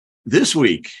This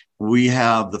week, we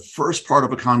have the first part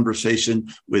of a conversation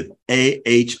with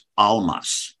A.H.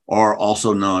 Almaas, or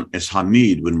also known as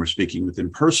Hamid when we're speaking with him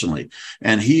personally.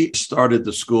 And he started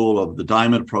the school of the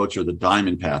Diamond Approach, or the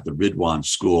Diamond Path, the Ridwan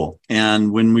School.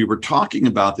 And when we were talking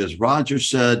about this, Roger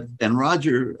said, and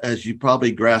Roger, as you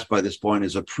probably grasp by this point,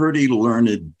 is a pretty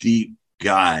learned, deep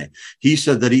guy. He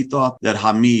said that he thought that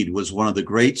Hamid was one of the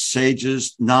great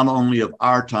sages, not only of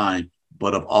our time,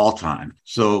 but of all time.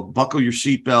 So buckle your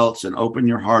seatbelts and open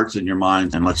your hearts and your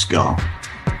minds, and let's go.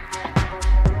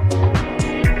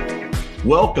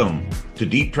 Welcome to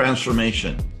Deep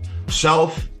Transformation,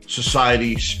 Self,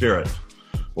 Society, Spirit,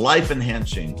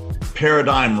 life-enhancing,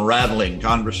 paradigm-rattling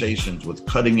conversations with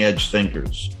cutting-edge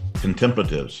thinkers,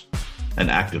 contemplatives, and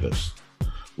activists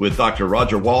with Dr.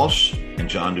 Roger Walsh and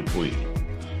John Dupuy.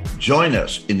 Join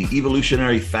us in the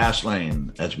evolutionary fast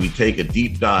lane as we take a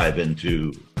deep dive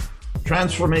into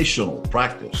transformational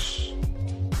practice,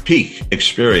 peak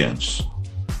experience,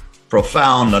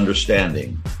 profound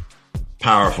understanding,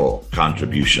 powerful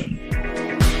contribution.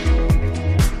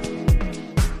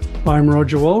 I'm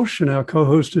Roger Walsh, and our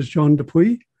co-host is John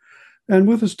Dupuy. And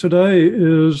with us today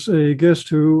is a guest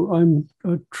who I'm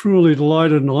truly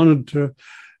delighted and honored to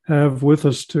have with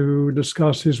us to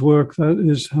discuss his work. That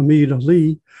is Hamid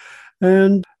Ali.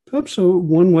 And perhaps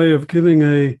one way of giving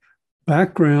a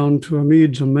background to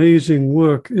Hamid's amazing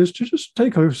work is to just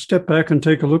take a step back and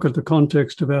take a look at the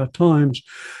context of our times,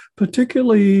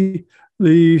 particularly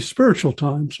the spiritual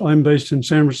times. I'm based in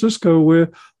San Francisco, where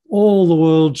all the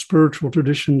world's spiritual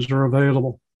traditions are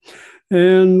available.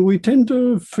 And we tend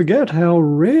to forget how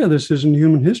rare this is in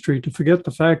human history, to forget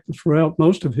the fact that throughout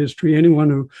most of history, anyone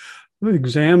who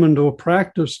examined or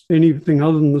practiced anything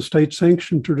other than the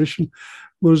state-sanctioned tradition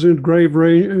was in grave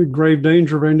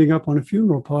danger of ending up on a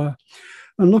funeral pyre.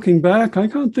 And looking back, I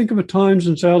can't think of a time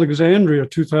since Alexandria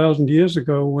 2,000 years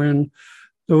ago when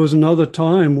there was another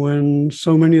time when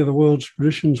so many of the world's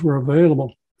traditions were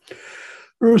available.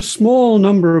 There are a small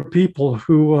number of people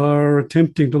who are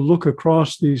attempting to look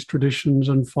across these traditions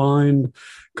and find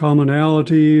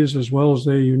commonalities as well as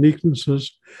their uniquenesses.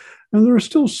 And there are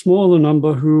still a smaller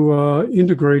number who are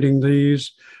integrating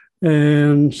these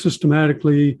and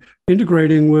systematically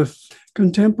integrating with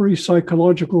contemporary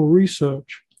psychological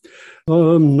research.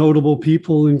 Notable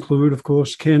people include, of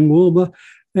course, Ken Wilber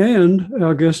and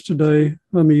our guest today,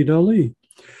 Hamid Ali.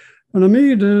 And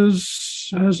Hamid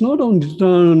has not only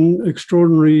done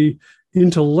extraordinary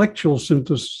intellectual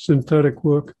synthetic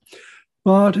work,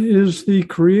 but is the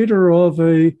creator of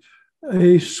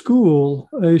a school,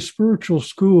 a spiritual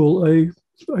school,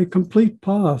 a complete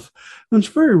path. And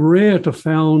it's very rare to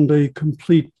found a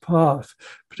complete path,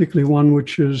 particularly one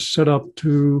which is set up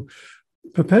to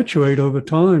perpetuate over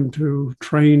time, to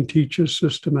train teachers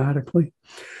systematically.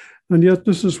 And yet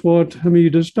this is what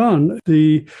Hamid has done.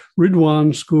 The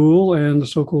Ridwan School and the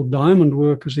so-called diamond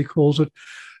work, as he calls it,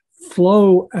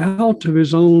 flow out of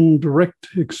his own direct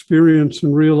experience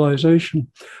and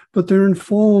realization, but they're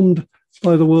informed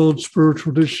by the world's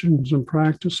spiritual traditions and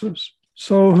practices.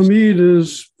 So Hamid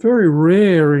is very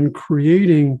rare in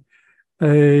creating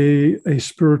a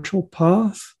spiritual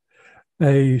path,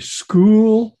 a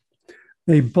school,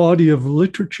 a body of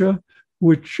literature,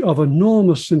 which of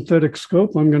enormous synthetic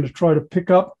scope. I'm going to try to pick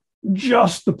up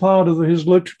just the part of his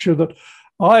literature that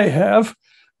I have.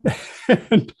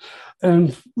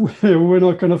 and we're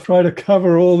not going to try to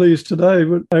cover all these today,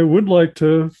 but I would like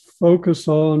to focus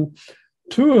on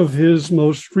two of his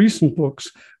most recent books,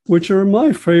 which are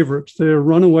my favorites. They're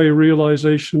Runaway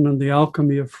Realization and The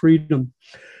Alchemy of Freedom.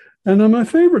 And they're my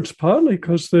favorites partly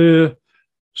because they're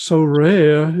so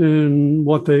rare in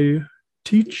what they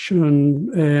teach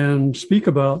and speak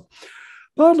about,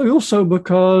 partly also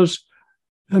because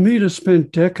Hamid has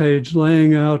spent decades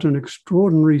laying out an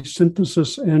extraordinary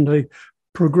synthesis and a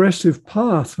progressive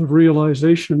path of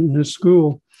realization in his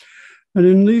school. And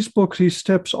in these books, he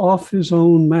steps off his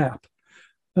own map.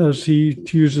 As he,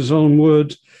 to use his own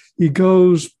words, he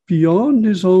goes beyond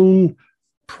his own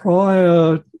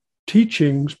prior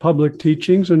teachings, public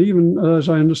teachings, and even, as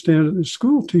I understand it, his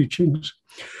school teachings,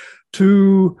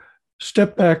 to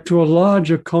step back to a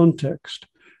larger context,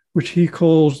 which he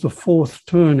calls the fourth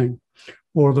turning,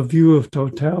 or the view of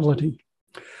totality.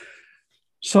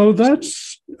 So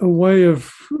that's a way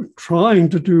of trying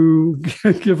to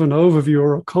give an overview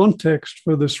or a context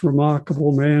for this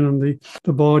remarkable man and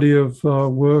the body of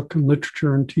work and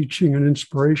literature and teaching and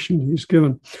inspiration he's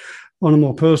given. On a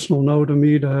more personal note,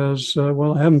 Hamid has, I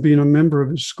haven't been a member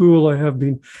of his school. I have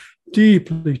been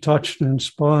deeply touched and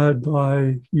inspired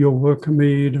by your work,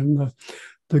 Hamid, and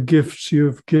the gifts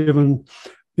you've given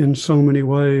in so many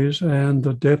ways and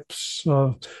the depths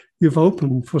you've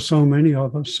opened for so many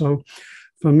of us. So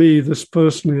for me, this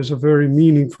personally is a very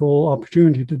meaningful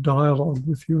opportunity to dialogue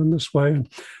with you in this way. And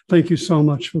thank you so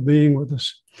much for being with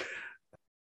us.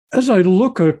 As I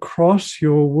look across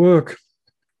your work,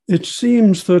 it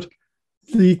seems that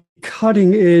the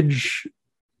cutting edge,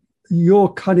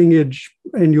 your cutting edge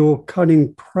and your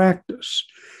cutting practice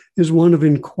is one of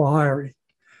inquiry,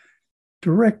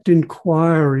 direct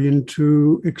inquiry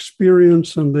into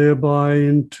experience and thereby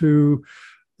into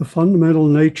the fundamental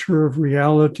nature of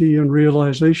reality and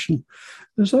realization.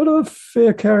 Is that a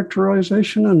fair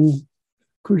characterization? And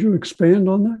could you expand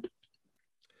on that?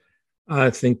 I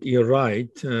think you're right,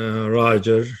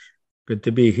 Roger. Good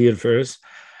to be here first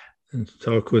and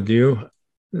talk with you.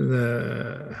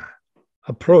 The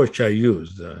approach I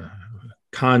use, the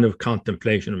kind of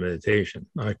contemplation and meditation,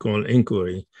 I call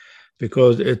inquiry,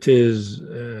 because it is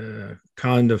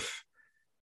kind of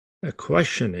a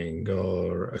questioning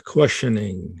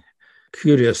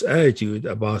curious attitude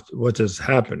about what is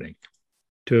happening,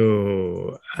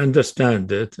 to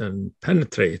understand it and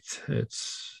penetrate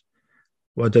its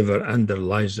whatever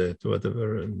underlies it,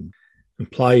 whatever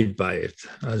implied by it,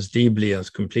 as deeply, as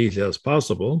completely as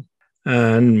possible.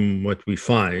 And what we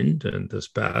find in this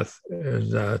path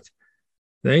is that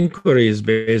the inquiry is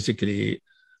basically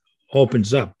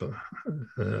opens up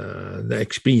the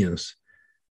experience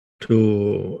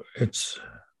to its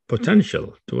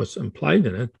potential, to what's implied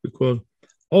in it, because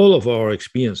all of our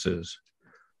experiences,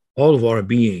 all of our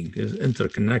being is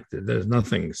interconnected. There's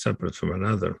nothing separate from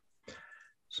another.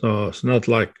 So it's not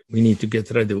like we need to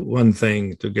get rid of one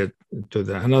thing to get to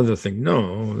another thing.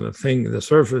 No, the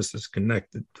surface is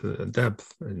connected to the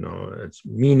depth. It's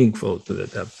meaningful to the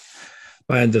depth.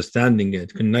 By understanding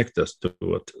it, connect us to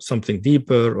something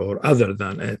deeper or other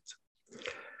than it.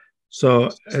 So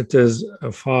it is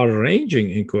a far-ranging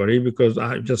inquiry, because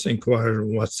I just inquire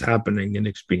what's happening in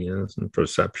experience and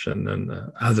perception and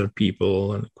other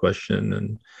people and question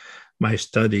and my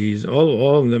studies.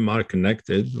 All of them are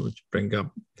connected, which bring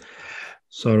up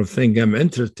sort of thing I'm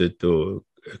interested to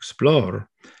explore.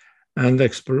 And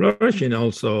exploration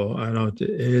also, I know,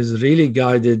 is really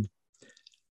guided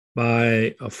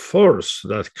by a force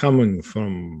that's coming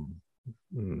from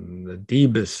the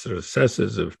deepest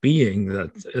recesses of being,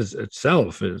 that is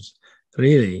itself is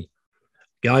really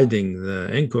guiding the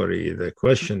inquiry, the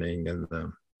questioning, and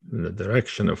the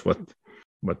direction of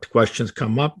what questions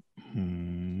come up,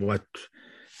 what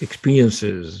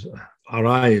experiences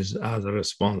arise as a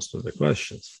response to the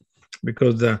questions.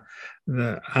 Because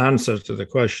the answer to the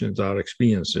questions are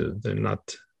experiences, they're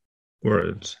not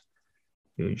words,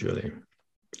 usually.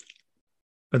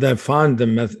 But I found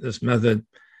this method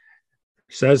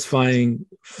satisfying,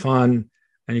 fun,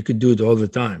 and you could do it all the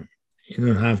time. You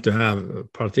don't have to have a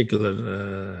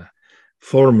particular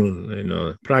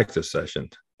formal, practice session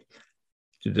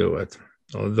to do it.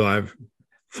 Although I've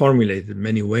formulated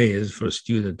many ways for a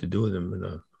student to do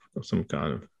them, some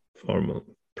kind of formal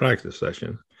practice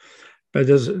session. But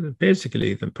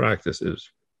basically, the practice is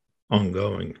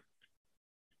ongoing.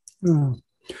 Yeah.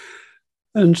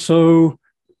 And so,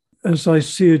 as I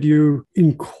see it, you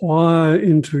inquire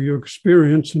into your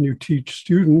experience and you teach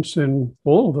students and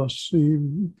all of us,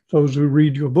 those who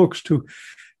read your books, to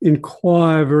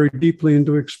inquire very deeply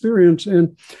into experience.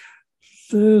 And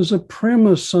there's a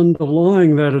premise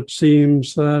underlying that, it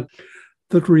seems, that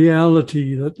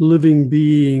reality, that living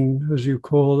being, as you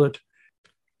call it,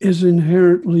 is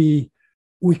inherently,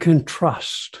 we can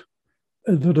trust.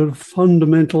 That at a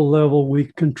fundamental level,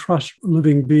 we can trust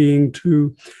living being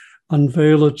to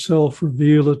unveil itself,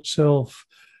 reveal itself,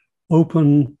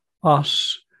 open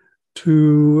us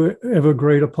to ever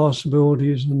greater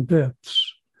possibilities and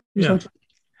depths.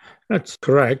 That's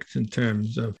correct in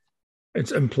terms of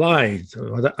it's implied.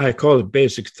 What I call it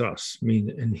basic trust,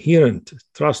 inherent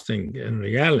trusting in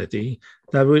reality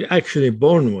that we're actually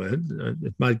born with.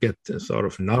 It might get sort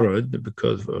of narrowed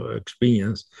because of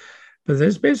experience, but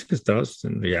there's basic trust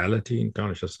in reality and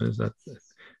consciousness that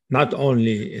not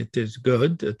only it is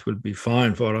good, it will be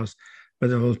fine for us, but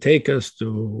it will take us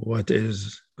to what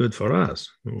is good for us,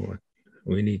 what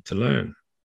we need to learn.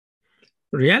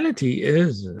 Reality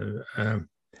is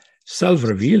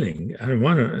self-revealing, and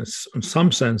in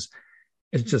some sense,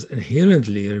 it just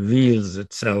inherently reveals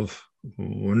itself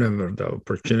whenever the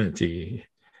opportunity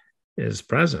is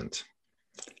present.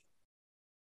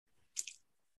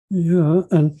 Yeah,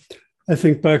 and I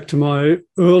think back to my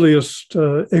earliest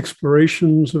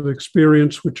explorations of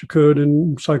experience, which occurred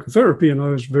in psychotherapy, and I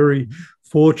was very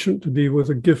fortunate to be with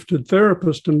a gifted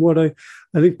therapist. And what I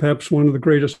think perhaps one of the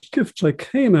greatest gifts I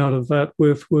came out of that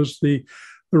with was the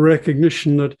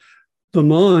recognition that the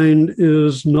mind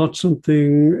is not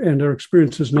something, and our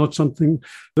experience is not something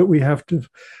that we have to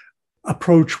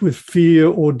approach with fear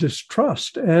or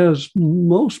distrust, as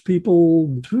most people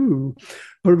do,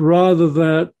 but rather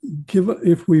that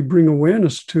if we bring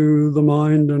awareness to the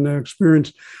mind and our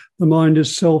experience, the mind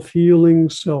is self-healing,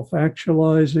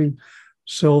 self-actualizing,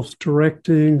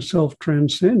 self-directing,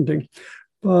 self-transcending.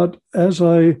 But as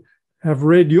I have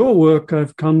read your work,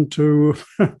 I've come to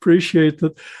appreciate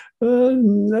that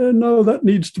no, that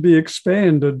needs to be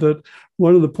expanded. That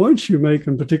one of the points you make,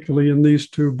 and particularly in these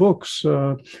two books,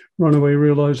 Runaway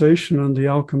Realization and The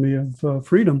Alchemy of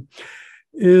Freedom,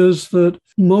 is that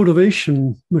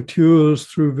motivation matures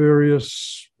through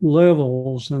various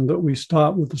levels, and that we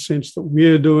start with the sense that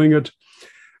we're doing it.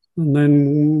 And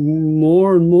then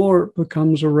more and more it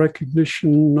becomes a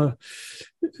recognition,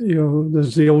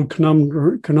 there's the old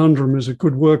conundrum, is it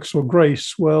good works or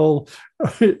grace? Well, are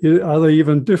they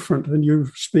even different? And you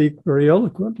speak very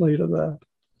eloquently to that.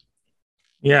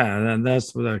 Yeah, and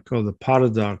that's what I call the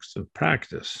paradox of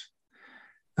practice.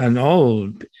 And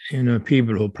all,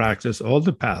 people who practice, all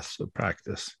the paths of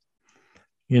practice,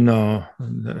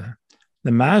 the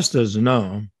masters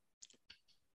know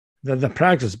that the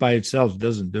practice by itself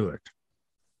doesn't do it.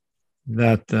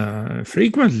 That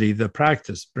frequently the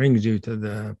practice brings you to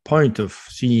the point of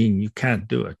seeing you can't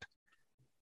do it.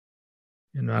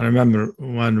 I remember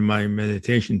one of my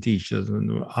meditation teachers,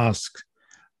 when we asked,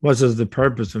 what is the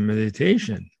purpose of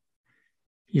meditation?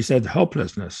 He said,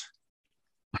 hopelessness.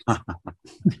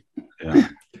 Yeah.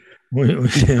 When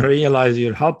you realize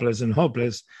you're helpless and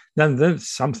hopeless, then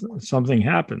something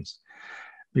happens.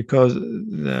 Because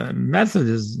the method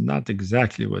is not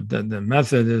exactly what the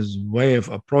method is, way of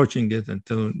approaching it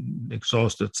until it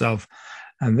exhausts itself.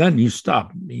 And then you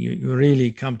stop. You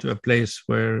really come to a place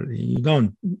where you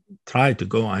don't try to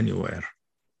go anywhere.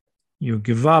 You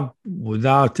give up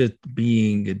without it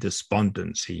being a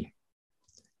despondency.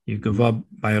 You give up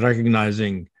by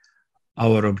recognizing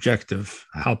our objective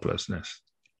helplessness,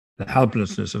 the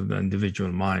helplessness of the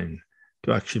individual mind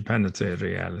to actually penetrate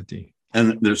reality.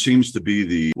 And there seems to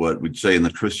be what we'd say in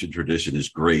the Christian tradition is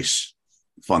grace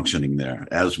functioning there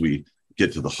as we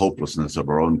get to the hopelessness of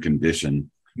our own condition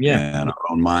and our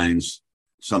own minds.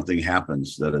 Something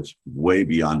happens that is way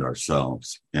beyond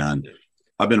ourselves. And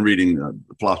I've been reading the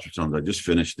Philosopher's Stone. I just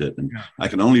finished it, and I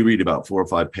can only read about 4 or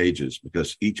 5 pages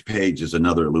because each page is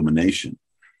another illumination.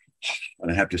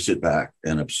 And I have to sit back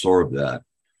and absorb that.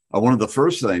 One of the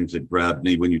first things that grabbed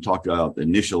me when you talked about the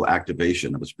initial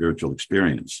activation of a spiritual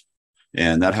experience,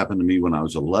 and that happened to me when I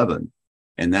was 11.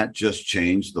 And that just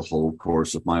changed the whole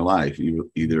course of my life.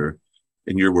 Either,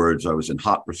 in your words, I was in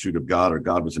hot pursuit of God, or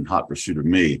God was in hot pursuit of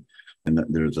me. And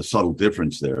there's a subtle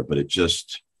difference there, but it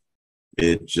just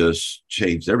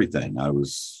changed everything. I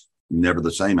was never the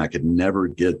same. I could never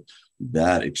get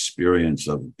that experience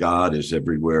of God is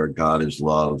everywhere, God is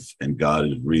love, and God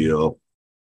is real.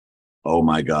 Oh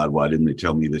my God, why didn't they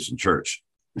tell me this in church?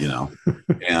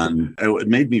 And it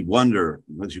made me wonder,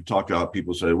 as you talk about,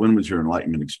 people say, when was your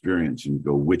enlightenment experience? And you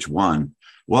go, which one?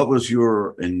 What was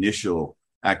your initial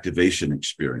activation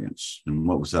experience? And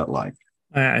what was that like?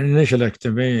 Initial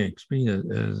activation experience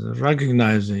is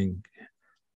recognizing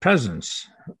presence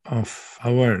of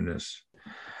awareness,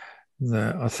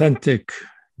 the authentic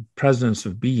presence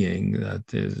of being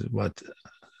that is what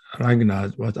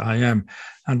I am,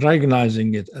 and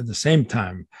recognizing it at the same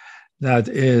time. That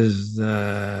is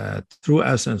the true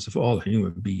essence of all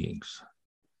human beings,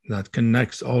 that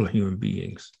connects all human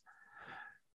beings.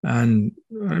 And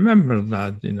I remember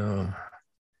that,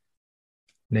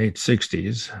 late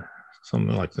 60s,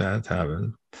 something like that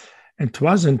happened. It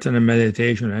wasn't in a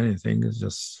meditation or anything, it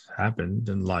just happened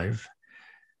in life.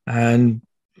 And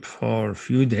for a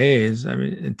few days,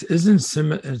 it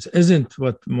isn't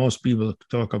what most people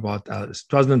talk about as.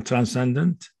 It wasn't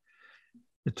transcendent.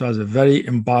 It was a very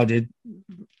embodied,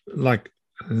 like,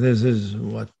 this is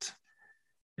what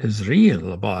is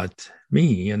real about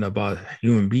me and about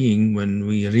human being when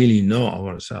we really know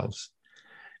ourselves.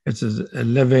 It's a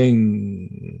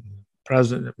living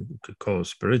present, we could call it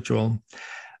spiritual,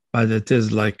 but it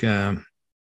is like,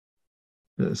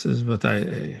 this is what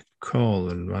I call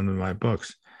in one of my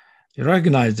books, you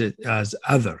recognize it as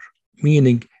other,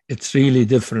 meaning it's really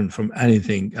different from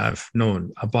anything I've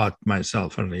known about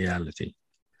myself and reality.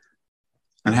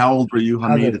 And how old were you,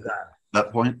 Hamid, at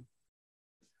that point?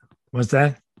 What's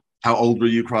that? How old were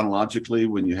you chronologically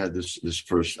when you had this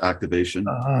first activation?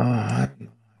 I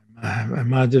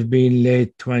might have been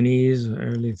late 20s,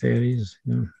 early 30s.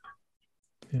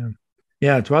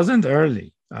 Yeah, it wasn't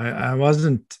early. I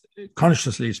wasn't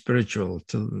consciously spiritual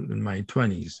till in my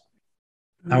 20s.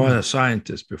 I was a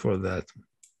scientist before that.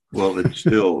 Well,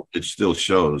 it still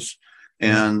shows.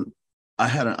 And I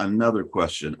had another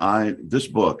question. This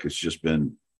book has just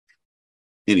been,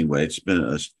 anyway, it's been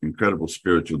an incredible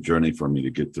spiritual journey for me to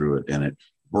get through it. And it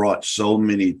brought so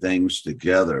many things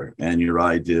together. And your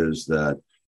ideas that,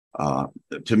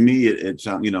 to me, it's,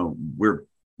 we're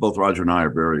both, Roger and I, are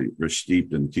very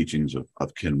steeped in teachings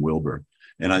of Ken Wilber.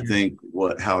 And I think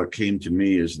how it came to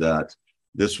me is that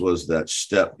this was that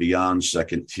step beyond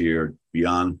second tier,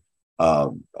 beyond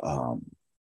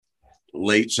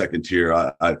late second tier.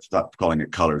 I stopped calling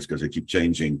it colors because they keep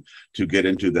changing, to get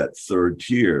into that third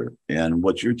tier. And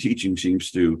what you're teaching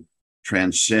seems to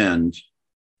transcend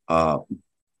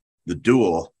the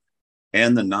dual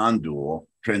and the non-dual,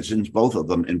 transcends both of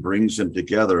them and brings them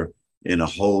together in a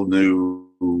whole new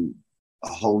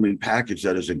package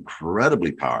that is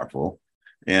incredibly powerful.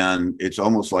 And it's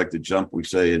almost like the jump we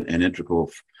say in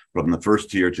integral from the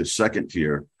first tier to second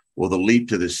tier. Well, the leap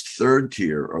to this third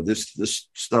tier, or this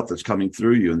stuff that's coming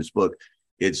through you in this book,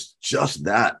 it's just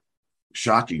that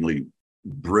shockingly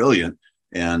brilliant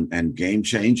and game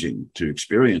changing to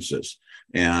experience this.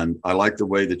 And I like the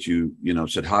way that you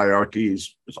said hierarchy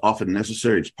is often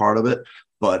necessary. It's part of it.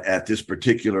 But at this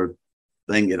particular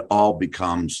thing, it all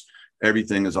becomes,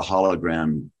 everything is a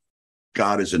hologram.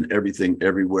 God is in everything,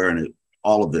 everywhere, and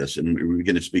all of this. And we're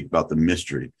going to speak about the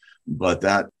mystery. But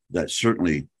that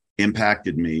certainly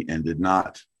impacted me and did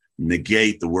not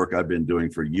negate the work I've been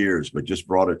doing for years, but just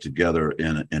brought it together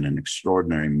in an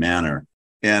extraordinary manner.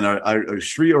 And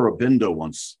Sri Aurobindo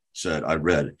once said, I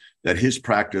read, that his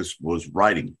practice was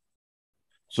writing.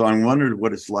 So I wondered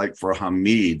what it's like for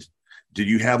Hamid. Did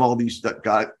you have all these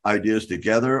ideas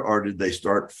together, or did they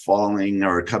start falling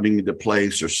or coming into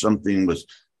place, or some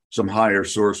higher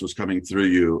source was coming through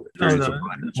you? No,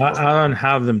 I don't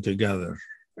have them together.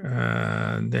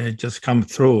 They just come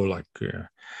through like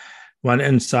one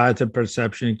insight, a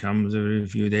perception comes every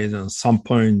few days. At some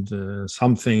point,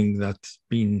 something that's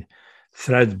been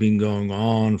going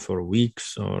on for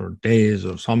weeks or days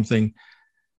or something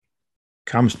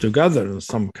comes together,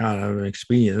 some kind of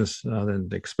experience I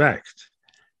didn't expect,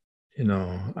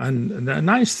 And the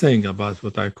nice thing about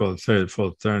what I call third,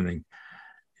 fourth turning,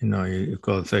 you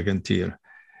call second tier,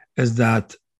 is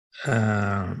that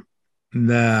the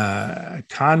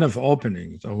kind of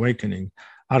openings, awakening,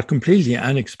 are completely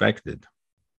unexpected,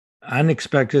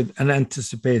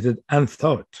 unanticipated,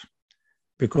 unthought,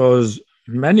 because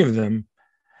many of them,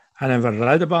 I never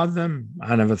read about them,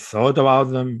 I never thought about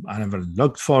them, I never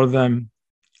looked for them.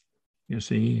 You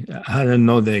see, I didn't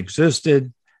know they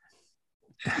existed.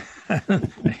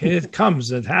 Here it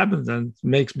comes, it happens, and it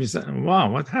makes me say,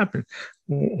 wow, what happened?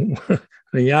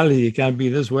 Reality can't be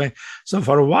this way. So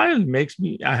for a while, it makes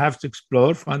me, I have to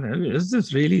explore, is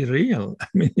this really real? I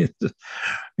mean,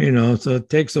 so it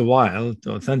takes a while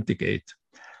to authenticate.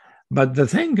 But the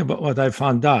thing about what I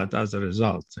found out as a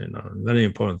result, very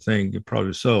important thing you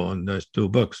probably saw in those two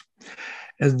books,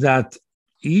 is that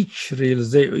each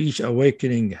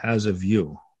awakening has a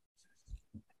view.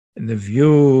 And the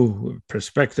view,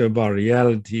 perspective about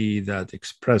reality that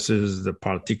expresses the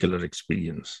particular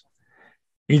experience.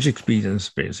 Each experience,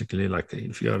 basically, like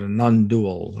if you're a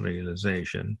non-dual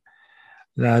realization,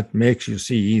 that makes you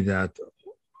see that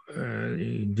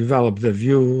you develop the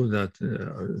view that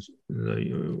the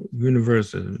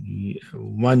universe is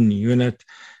one unit,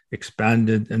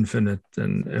 expanded, infinite,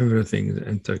 and everything is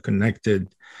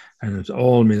interconnected, and it's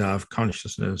all made out of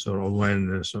consciousness or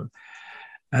awareness,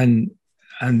 and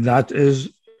that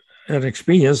is an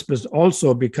experience, but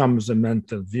also becomes a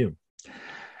mental view.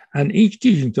 And each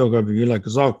teaching talk about view, like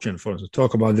Dzogchen, for instance,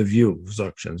 talk about the view of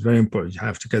Dzogchen. It's very important. You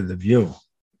have to get the view,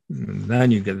 and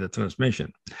then you get the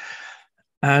transmission.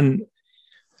 And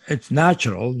it's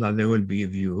natural that there will be a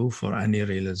view for any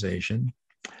realization.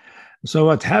 So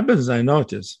what happens, I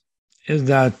notice, is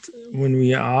that when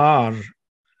we are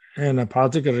in a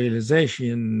particular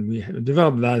realization, we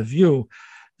develop that view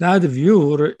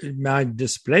might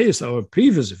displace our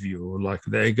previous view, like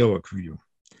the egoic view,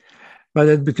 but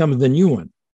it becomes the new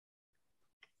one.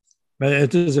 But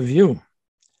it is a view,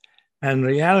 and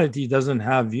reality doesn't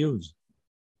have views.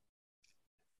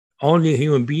 Only a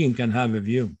human being can have a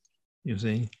view, you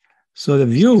see. So the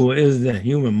view is the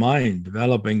human mind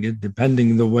developing it,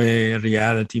 depending the way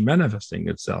reality manifesting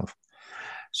itself.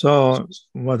 So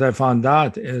what I found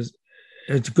out is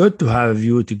it's good to have a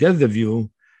view, to get the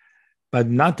view, but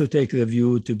not to take the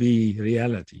view to be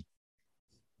reality.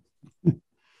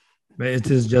 But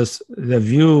it is just the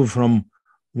view from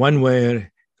one way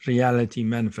reality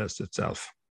manifests itself.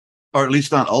 Or at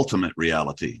least not ultimate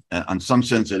reality. In some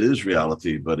sense, it is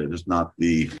reality, but it is not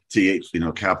the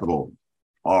capital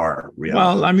are reality?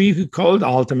 Well, I mean, you could call it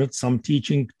ultimate. Some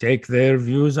teaching take their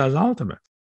views as ultimate.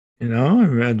 You know,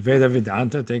 Veda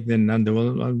Vedanta take the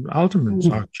non-dual ultimate.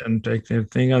 Sakchen take their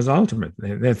thing as ultimate.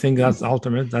 They think that's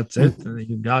ultimate. That's it.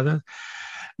 You got it.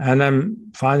 And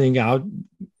I'm finding out,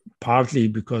 partly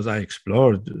because I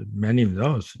explored many of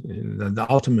those, that the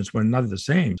ultimates were not the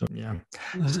same. So, yeah.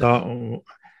 So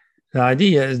the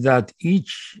idea is that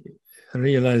each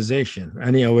realization,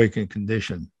 any awakened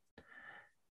condition,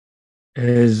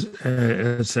 is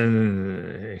it's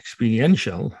an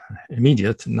experiential,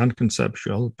 immediate,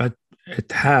 non-conceptual, but it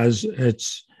has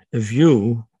its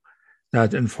view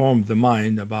that informs the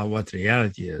mind about what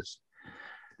reality is.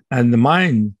 And the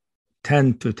mind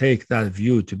tend to take that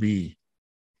view to be,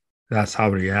 that's how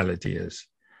reality is.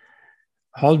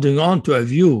 Holding on to a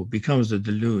view becomes a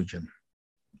delusion,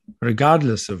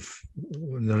 regardless of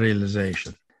the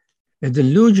realization. A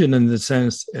delusion in the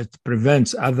sense it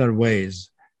prevents other ways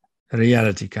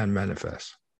reality can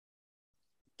manifest.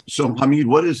 So, Hamid,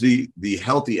 what is the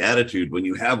healthy attitude when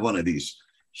you have one of these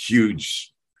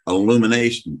huge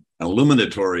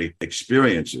illuminatory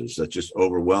experiences that's just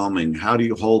overwhelming? How do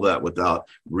you hold that without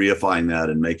reifying that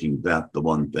and making that the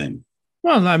one thing?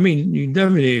 Well, I mean, you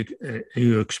definitely,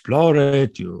 you explore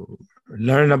it, you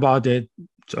learn about it.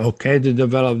 It's okay to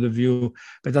develop the view,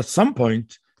 but at some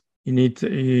point, you need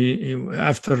to,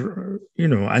 after,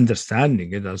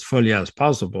 understanding it as fully as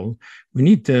possible, we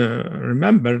need to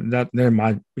remember that there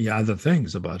might be other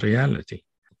things about reality.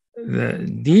 The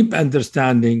deep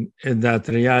understanding is that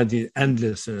reality is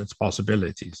endless in its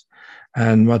possibilities.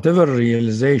 And whatever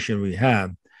realization we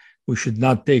have, we should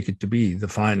not take it to be the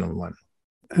final one.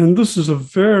 And this is a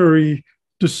very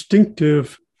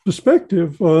distinctive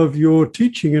perspective of your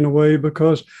teaching in a way,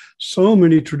 because so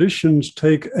many traditions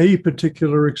take a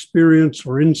particular experience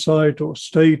or insight or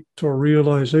state or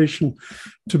realization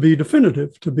to be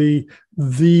definitive, to be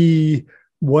the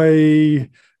way,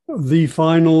 the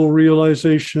final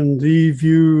realization, the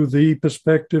view, the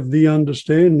perspective, the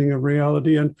understanding of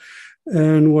reality.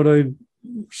 And what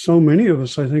so many of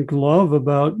us, I think, love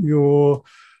about your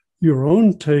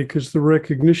own take is the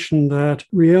recognition that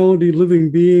reality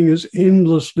living being is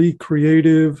endlessly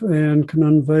creative and can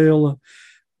unveil a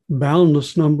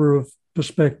boundless number of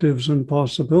perspectives and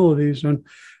possibilities. And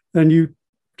you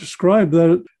describe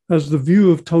that as the view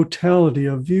of totality,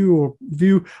 a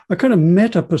kind of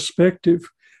meta perspective,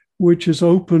 which is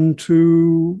open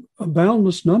to a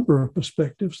boundless number of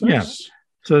perspectives. Yes.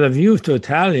 So the view of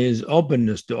totality is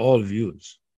openness to all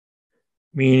views.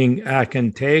 Meaning I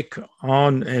can take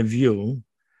on a view,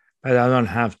 but I don't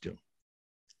have to.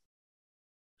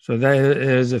 So there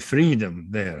is a freedom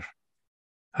there.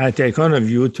 I take on a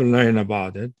view to learn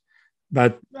about it,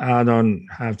 but I don't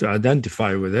have to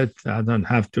identify with it. I don't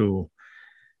have to,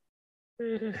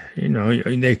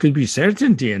 there could be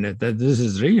certainty in it that this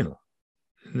is real,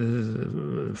 this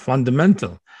is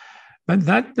fundamental. But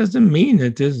that doesn't mean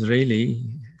it is really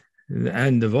the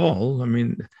end of all. I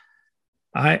mean,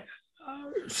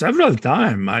 several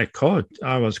times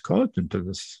I was caught into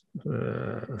this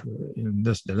in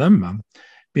this dilemma,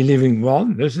 believing, well,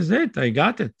 this is it, I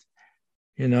got it,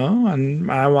 and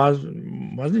I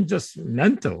wasn't just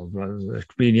mental, was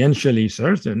experientially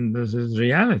certain this is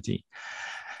reality.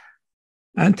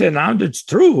 And then now it's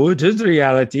true, it is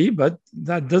reality, but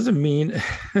that doesn't mean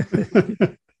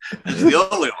it's the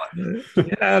only one.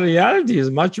 Yeah, reality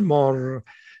is much more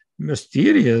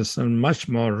mysterious and much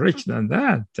more rich than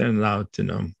that, turned out.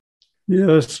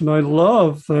 Yes, and I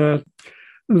love that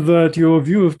your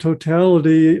view of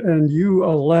totality, and you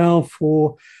allow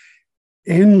for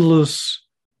endless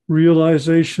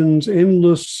realizations,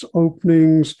 endless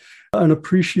openings, an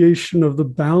appreciation of the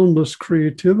boundless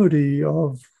creativity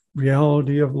of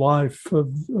reality, of life,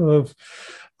 of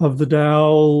the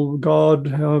Tao, God,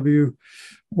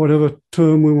 whatever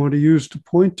term we want to use to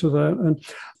point to that.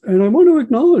 And I want to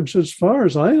acknowledge, as far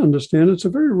as I understand, it's a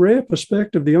very rare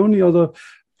perspective. The only other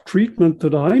treatment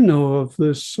that I know of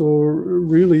this, or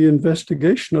really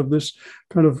investigation of this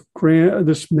kind of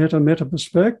this meta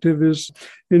perspective, is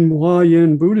in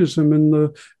Huayan Buddhism,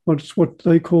 in what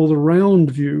they call the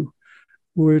round view,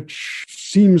 which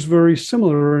seems very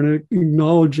similar in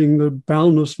acknowledging the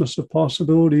boundlessness of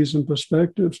possibilities and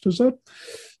perspectives. Does that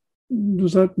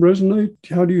resonate?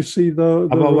 How do you see the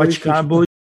about which kind of Buddhism?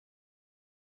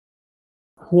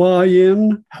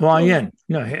 Huayan.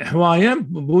 No, Huayan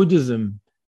Buddhism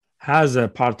has a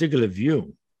particular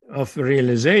view of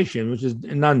realization, which is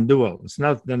non-dual. It's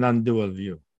not the non-dual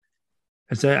view.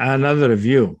 It's another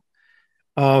view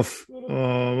of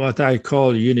what I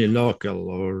call unilocal,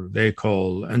 or they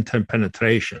call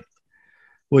interpenetration,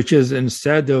 which is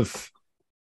instead of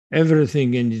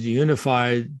everything is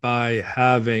unified by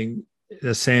having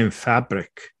the same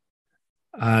fabric,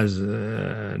 as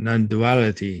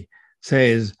non-duality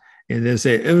says. And they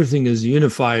say everything is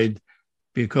unified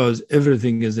because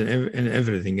everything is in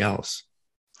everything else.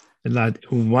 And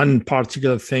that one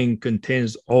particular thing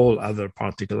contains all other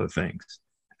particular things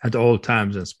at all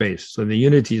times and space. So the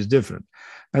unity is different.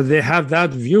 But they have that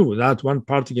view, that one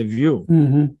particular view,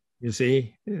 you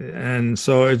see? And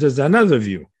so it is another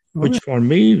view, which for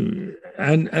me,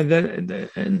 and the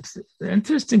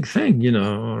interesting thing,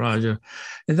 Roger,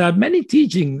 is that many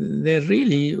teaching, they're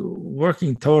really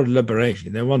working toward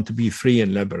liberation. They want to be free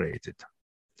and liberated.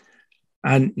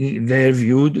 And their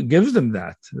view gives them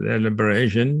that. Their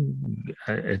liberation,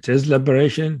 it is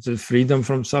liberation, it is freedom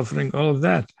from suffering, all of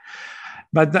that.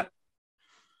 But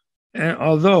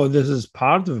although this is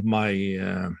part of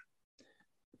my,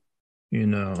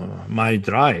 my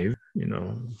drive,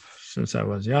 since I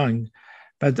was young,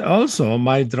 but also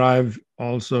my drive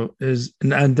also is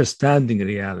in understanding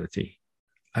reality.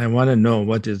 I want to know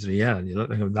what is reality.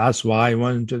 That's why I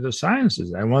went into the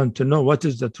sciences. I want to know what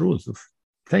is the truth of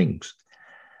things,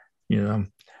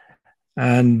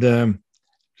 And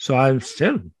so I'm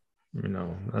still,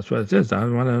 that's what it is. I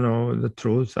want to know the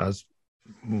truth as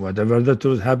whatever the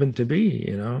truth happened to be,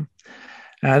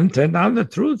 And turned out the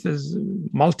truth is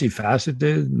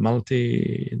multifaceted,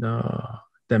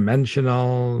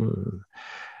 dimensional,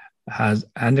 has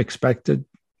unexpected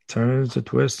turns and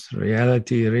twists.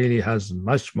 Reality really has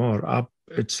much more up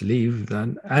its sleeve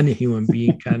than any human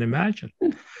being can imagine.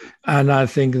 And I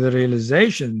think the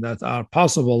realization that are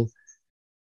possible,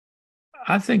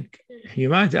 I think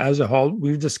humanity as a whole,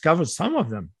 we've discovered some of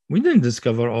them. We didn't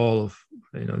discover all of,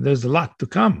 there's a lot to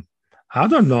come. I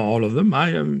don't know all of them. I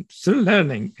am still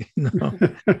learning.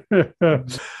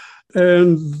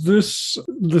 And this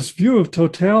view of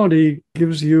totality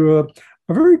gives you a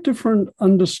very different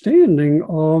understanding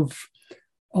of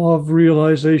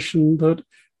realization that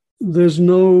there's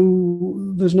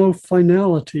no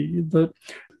finality. That,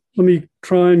 let me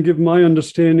try and give my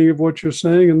understanding of what you're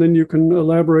saying, and then you can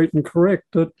elaborate and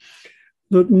correct that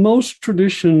most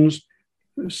traditions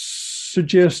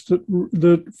suggest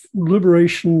that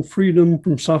liberation, freedom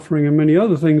from suffering, and many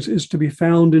other things is to be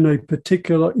found in a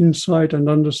particular insight and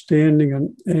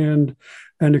understanding and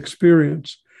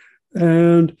experience.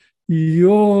 And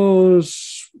you're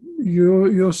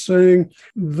saying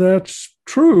that's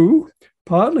true,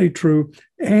 partly true,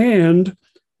 and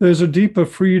there's a deeper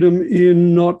freedom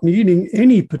in not needing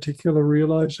any particular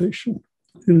realization,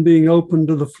 in being open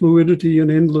to the fluidity and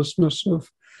endlessness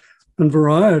and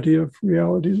variety of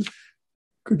realities.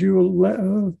 Could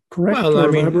you correct or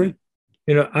elaborate?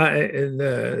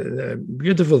 The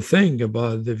beautiful thing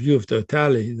about the view of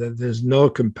totality that there's no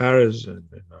comparison.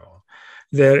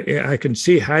 There, I can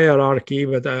see hierarchy,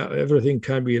 but everything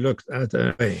can be looked at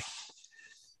a way.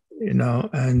 And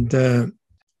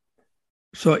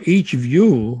so each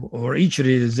view or each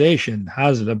realization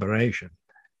has liberation.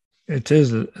 It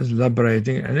is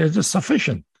liberating, and it is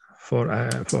sufficient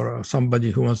for somebody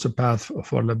who wants a path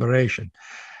for liberation.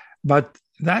 But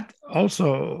that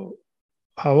also,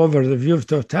 however, the view of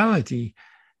totality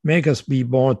make us be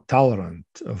more tolerant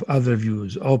of other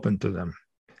views, open to them.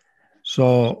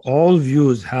 So all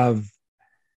views are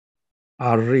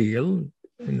real,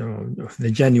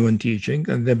 the genuine teaching,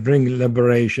 and they bring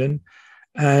liberation.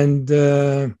 And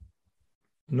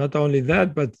not only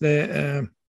that, but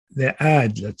they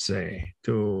add, let's say,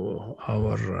 to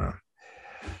our...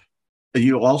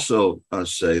 You also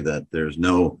say that there's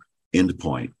no end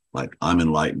point, like I'm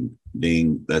enlightened,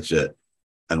 that's it.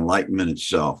 Enlightenment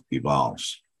itself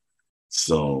evolves.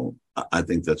 So I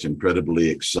think that's incredibly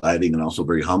exciting and also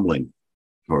very humbling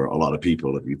for a lot of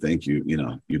people. If you think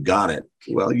you got it,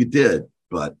 well, you did,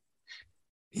 but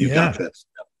you got that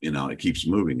step. It keeps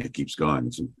moving, it keeps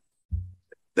going.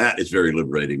 That is very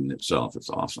liberating in itself. It's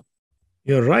awesome.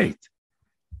 You're right.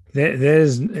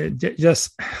 There's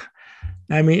just,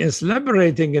 it's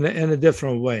liberating in a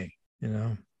different way,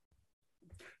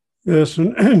 Yes,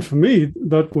 and for me,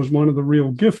 that was one of the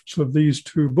real gifts of these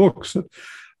two books. That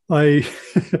I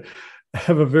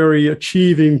have a very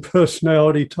achieving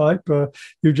personality type.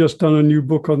 You've just done a new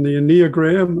book on the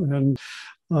Enneagram, and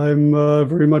I'm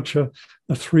very much a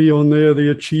 3 on there,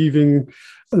 the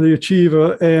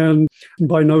achiever. And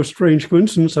by no strange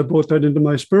coincidence, I brought that into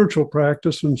my spiritual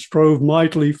practice and strove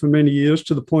mightily for many years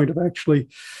to the point of actually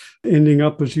ending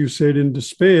up, as you said, in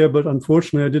despair. But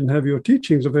unfortunately, I didn't have your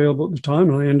teachings available at the time,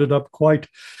 and I ended up quite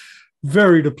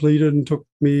very depleted, and took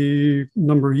me a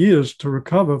number of years to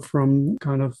recover from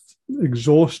kind of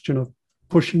exhaustion of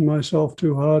pushing myself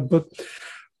too hard.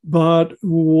 But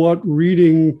what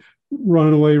reading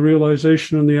Runaway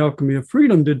Realization and the Alchemy of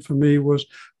Freedom did for me was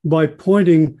by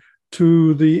pointing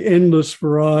to the endless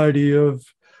variety of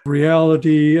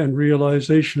reality and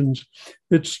realizations,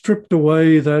 it stripped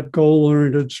away that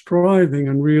goal-oriented striving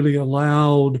and really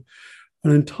allowed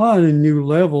an entirely new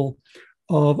level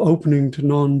of opening to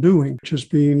non-doing, which has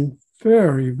been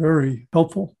very, very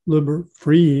helpful,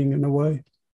 freeing in a way.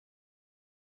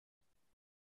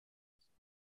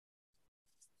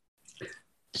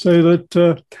 Say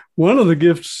that one of the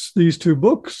gifts these two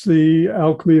books, The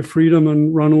Alchemy of Freedom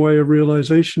and Runaway of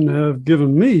Realization, have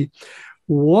given me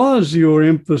was your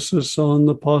emphasis on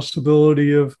the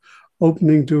possibility of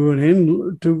opening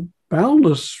to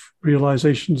boundless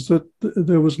realizations, that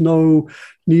there was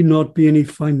need not be any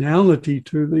finality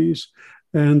to these,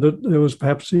 and that there was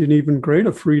perhaps an even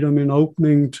greater freedom in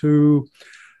opening to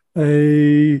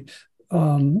a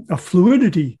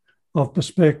fluidity of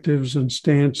perspectives and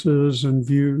stances and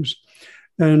views.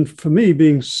 And for me,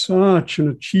 being such an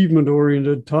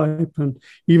achievement-oriented type, and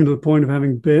even to the point of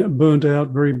having burnt out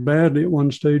very badly at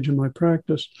one stage in my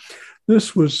practice,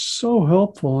 this was so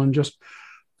helpful and just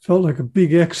felt like a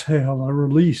big exhale, a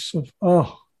release of,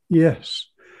 oh, yes.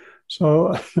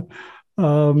 So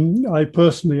I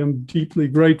personally am deeply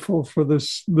grateful for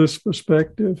this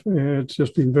perspective. It's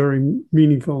just been very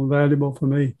meaningful and valuable for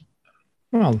me.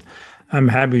 Well, I'm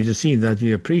happy to see that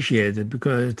you appreciate it,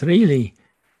 because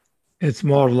it's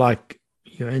more like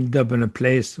you end up in a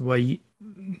place where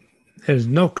there's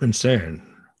no concern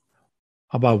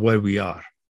about where we are,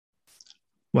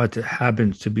 what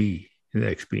happens to be in the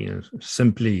experience.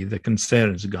 Simply the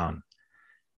concern is gone.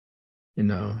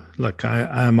 Like,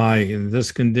 am I in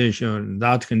this condition,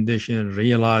 that condition,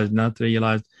 realized, not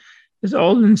realized? It's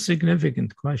all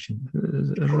insignificant question.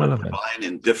 It's irrelevant. Divine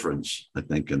indifference, I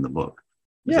think, in the book.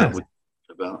 Is that what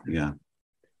it's about? Yeah.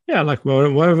 Yeah, like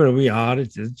wherever we are,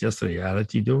 it's just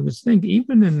reality doing its thing.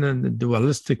 Even in the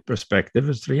dualistic perspective,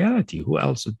 it's reality. Who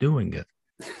else is doing it?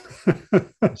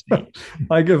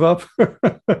 I give up.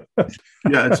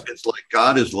 Yeah, it's like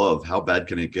God is love. How bad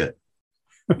can it get?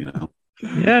 Yeah,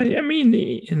 I mean,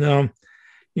 the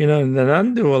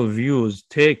non-dual views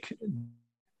take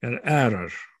an error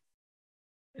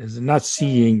is not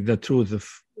seeing the truth of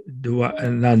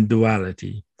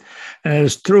non-duality. And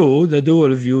it's true, the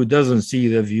dual view doesn't see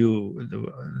the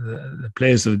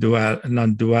place of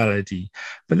non-duality,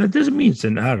 but that doesn't mean it's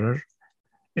an error.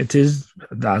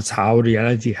 That's how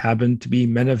reality happened to be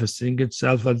manifesting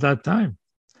itself at that time.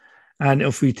 And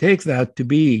if we take that to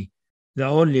be the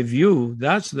only view,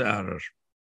 that's the error.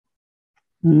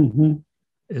 Mm-hmm.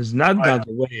 It's not that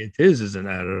the way it is an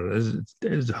error.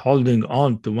 Is holding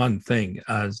on to one thing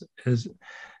is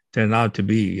turned out to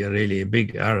be really a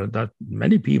big error that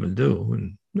many people do.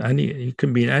 And it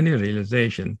can be in any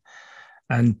realization,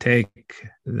 and take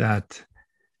that.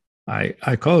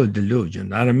 I call it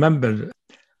delusion. I remember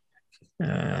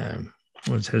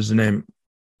what's his name,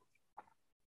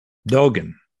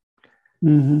 Dogen,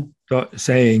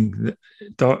 saying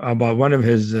about one of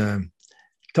his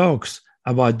talks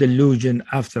about delusion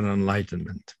after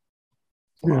enlightenment.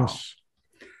 Yes.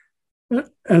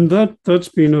 And that's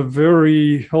been a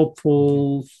very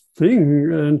helpful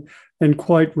thing and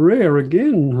quite rare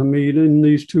again. I mean, in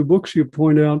these two books, you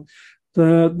point out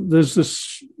that there's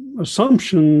this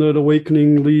assumption that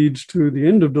awakening leads to the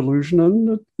end of delusion, and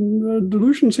that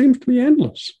delusion seems to be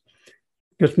endless.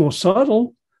 It gets more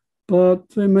subtle, but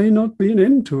there may not be an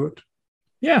end to it.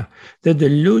 Yeah, the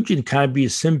delusion can be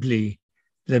simply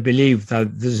the belief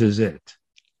that this is it.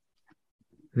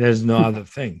 There's no other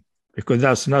thing, because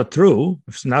that's not true.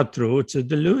 If it's not true, it's a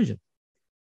delusion.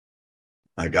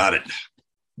 I got it.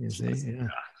 You see, yeah.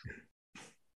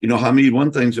 Hamid,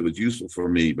 one thing that was useful for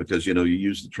me, because, you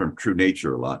use the term true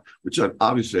nature a lot, which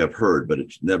I've heard, but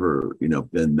it's never,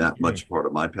 been that much part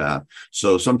of my path.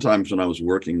 So sometimes when I was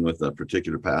working with a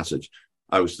particular passage,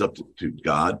 I was stuck to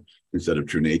God instead of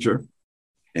true nature.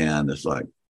 And it's like,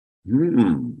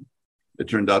 it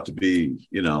turned out to be,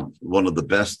 one of the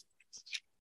best,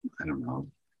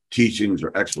 teachings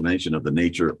or explanation of the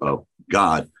nature of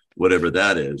God, whatever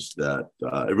that is, that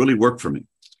it really worked for me.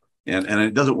 And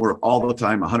it doesn't work all the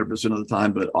time, 100% of the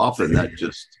time, but often that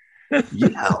just,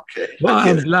 okay. Well,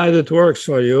 I'm glad it works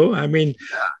for you. I mean,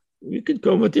 you can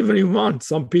call whatever you want.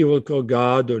 Some people call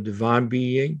God or divine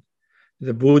being.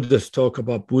 The Buddhists talk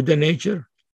about Buddha nature.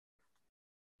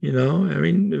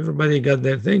 Everybody got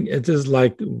their thing. It is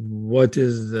like, what's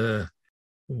the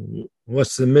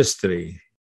mystery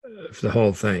of the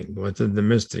whole thing? What is the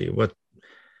mystery?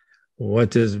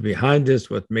 What is behind this?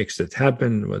 What makes it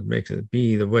happen? What makes it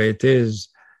be the way it is?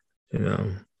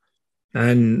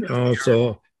 And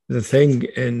also the thing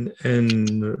in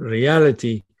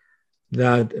reality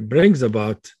that brings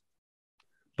about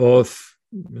both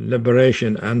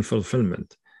liberation and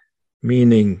fulfillment,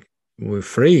 meaning we're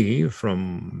free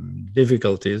from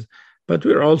difficulties, but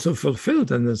we're also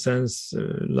fulfilled in the sense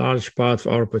large part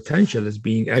of our potential is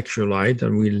being actualized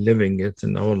and we're living it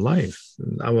in our life.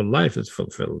 Our life is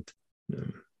fulfilled.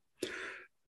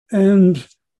 And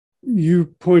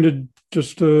you pointed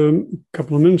just a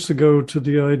couple of minutes ago to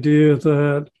the idea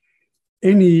that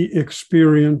any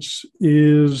experience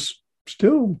is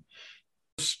still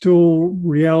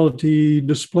reality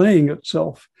displaying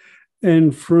itself.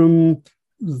 And from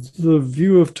the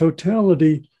view of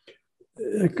totality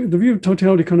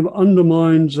kind of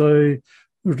undermines the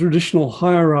traditional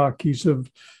hierarchies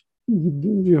of,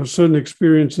 certain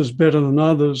experiences better than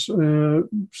others,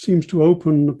 seems to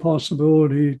open the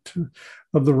possibility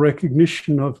of the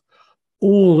recognition of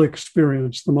all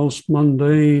experience, the most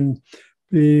mundane,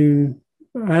 being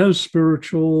as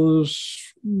spiritual as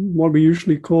what we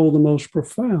usually call the most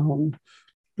profound.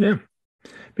 Yeah,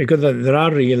 because there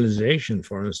are realizations,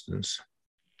 for instance,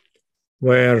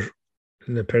 where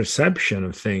the perception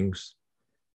of things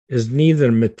is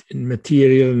neither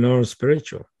material nor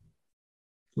spiritual.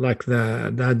 Like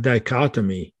that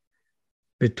dichotomy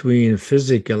between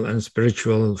physical and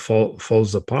spiritual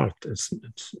falls apart.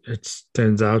 It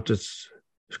turns out it's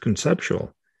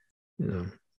conceptual.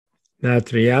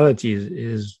 That reality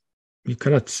is you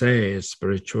cannot say it's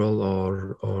spiritual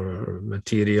or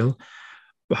material.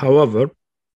 However,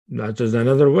 that is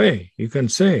another way. You can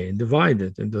say, divide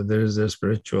it into there is the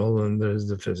spiritual and there is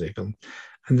the physical.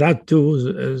 And that too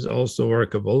is also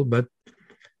workable, but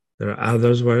there are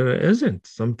others where it isn't.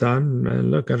 Sometimes I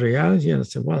look at reality and I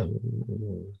say, well,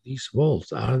 these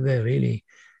walls, are they really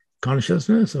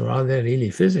consciousness or are they really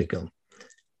physical?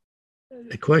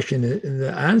 The question,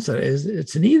 the answer is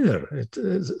it's neither.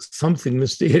 It's something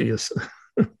mysterious.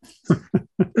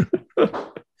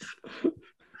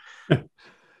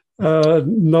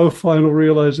 No final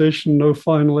realization, no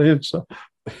final answer.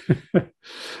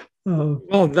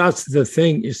 Well, that's the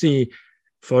thing. You see,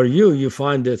 for you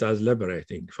find it as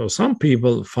liberating. For some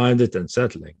people, find it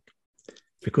unsettling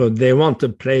because they want a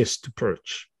place to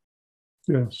perch.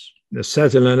 Yes. They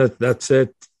settle in it, that's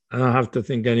it. I don't have to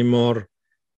think anymore.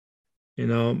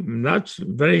 That's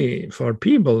for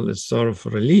people, it's sort of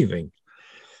relieving.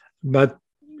 But,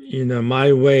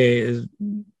 my way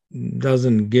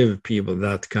doesn't give people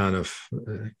that kind of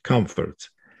comfort.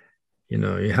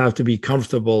 You have to be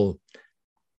comfortable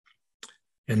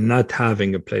in not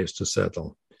having a place to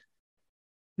settle.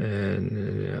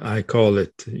 And I call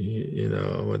it,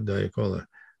 what do I call it?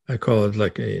 I call it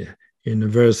like a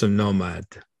universal nomad.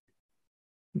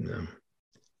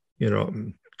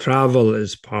 Travel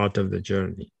is part of the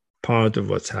journey, part of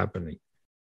what's happening.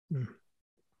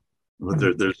 Well,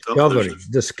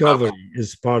 Discovery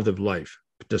is part of life.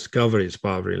 Discovery is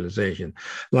part of realization.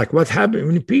 Like what happened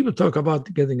when people talk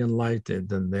about getting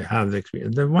enlightened and they have the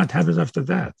experience, then what happens after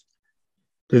that?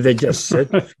 Do they just sit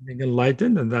feeling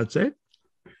enlightened and that's it?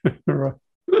 Right.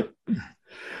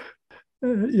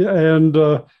 Yeah,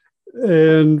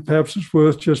 and perhaps it's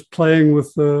worth just playing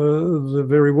with the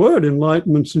very word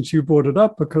enlightenment since you brought it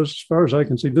up, because as far as I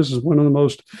can see, this is one of the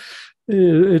most,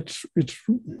 it's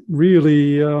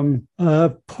really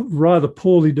a rather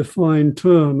poorly defined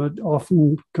term. It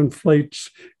often can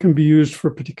be used for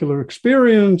a particular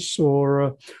experience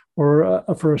or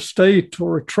for a state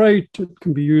or a trait. It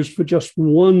can be used for just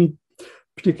one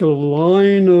particular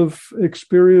line of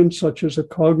experience, such as a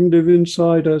cognitive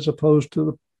insight, as opposed to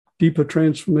the deeper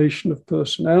transformation of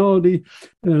personality,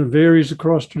 and it varies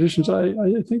across traditions. I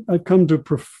think I've come to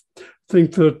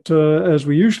think that as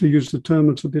we usually use the term,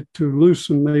 it's a bit too loose,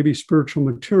 and maybe spiritual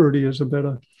maturity is a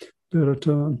better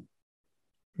term.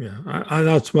 Yeah,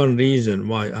 that's one reason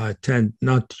why I tend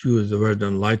not to use the word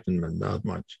enlightenment that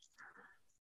much.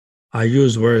 I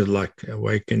use words like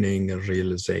awakening and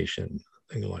realization,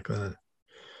 things like that,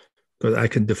 because I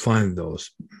can define those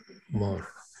more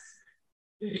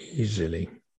easily.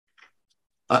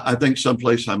 I think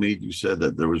someplace, Hamid, you said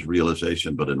that there was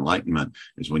realization, but enlightenment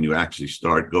is when you actually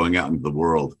start going out into the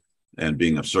world and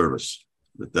being of service.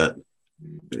 That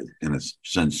in a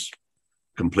sense,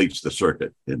 completes the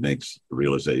circuit. It makes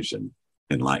realization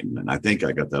enlightenment. I think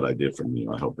I got that idea from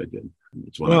you. I hope I did.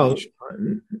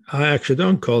 I actually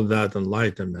don't call that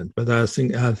enlightenment, but I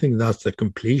think that's the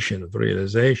completion of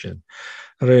realization.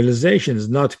 Realization is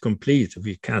not complete if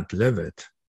you can't live it.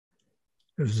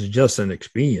 It's just an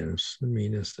experience. I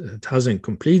mean, it hasn't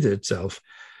completed itself.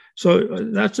 So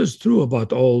that's just true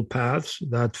about all paths,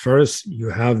 that first you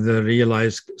have the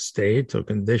realized state or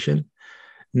condition.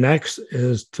 Next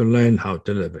is to learn how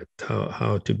to live it,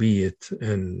 how to be it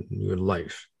in your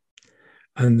life.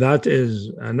 And that is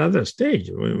another stage,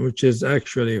 which is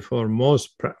actually for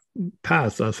most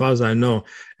paths, as far as I know,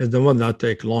 is the one that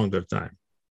take longer time.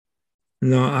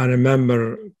 I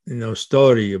remember,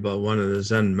 story about one of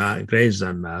the great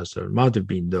Zen master, might have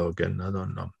been Dogen, I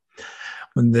don't know.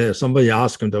 When somebody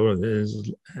asked him toward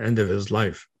the end of his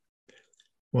life,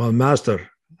 well, master,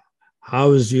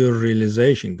 how is your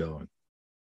realization going?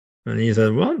 And he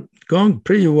said, well, going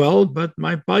pretty well, but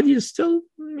my body is still,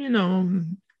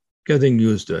 getting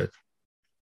used to it.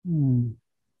 Mm.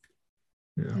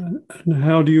 Yeah. And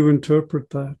how do you interpret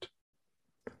that?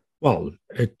 Well,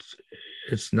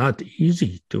 it's not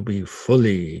easy to be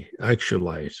fully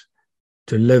actualized,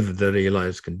 to live the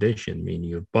realized condition. I mean,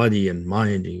 your body and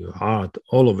mind and your heart,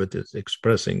 all of it is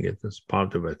expressing it as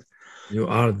part of it. You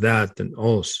are that, and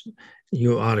also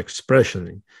you are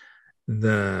expressing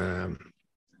the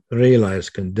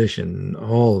realized condition in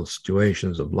all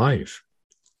situations of life.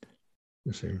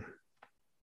 You see?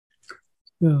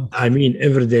 Yeah. I mean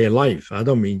everyday life. I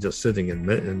don't mean just sitting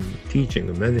and teaching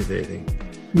and meditating.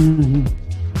 Mm-hmm.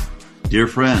 Dear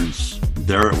friends,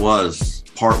 there it was,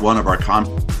 part one of our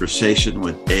conversation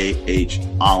with A.H.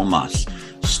 Almaas.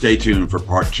 Stay tuned for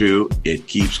part two. It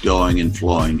keeps going and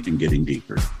flowing and getting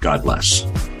deeper. God bless.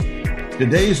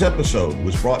 Today's episode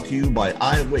was brought to you by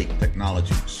iAwake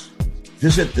Technologies.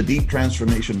 Visit the Deep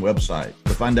Transformation website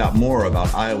to find out more about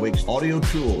iAwake's audio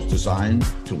tools designed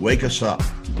to wake us up,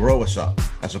 grow us up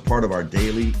as a part of our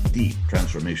daily deep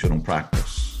transformational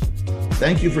practice.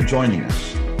 Thank you for joining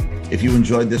us. If you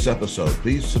enjoyed this episode,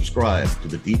 please subscribe to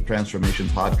the Deep Transformation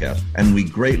Podcast, and we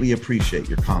greatly appreciate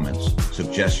your comments,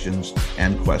 suggestions,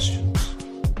 and questions.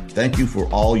 Thank you for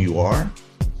all you are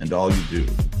and all you do.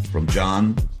 From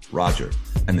John, Roger,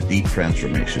 and the Deep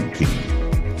Transformation team.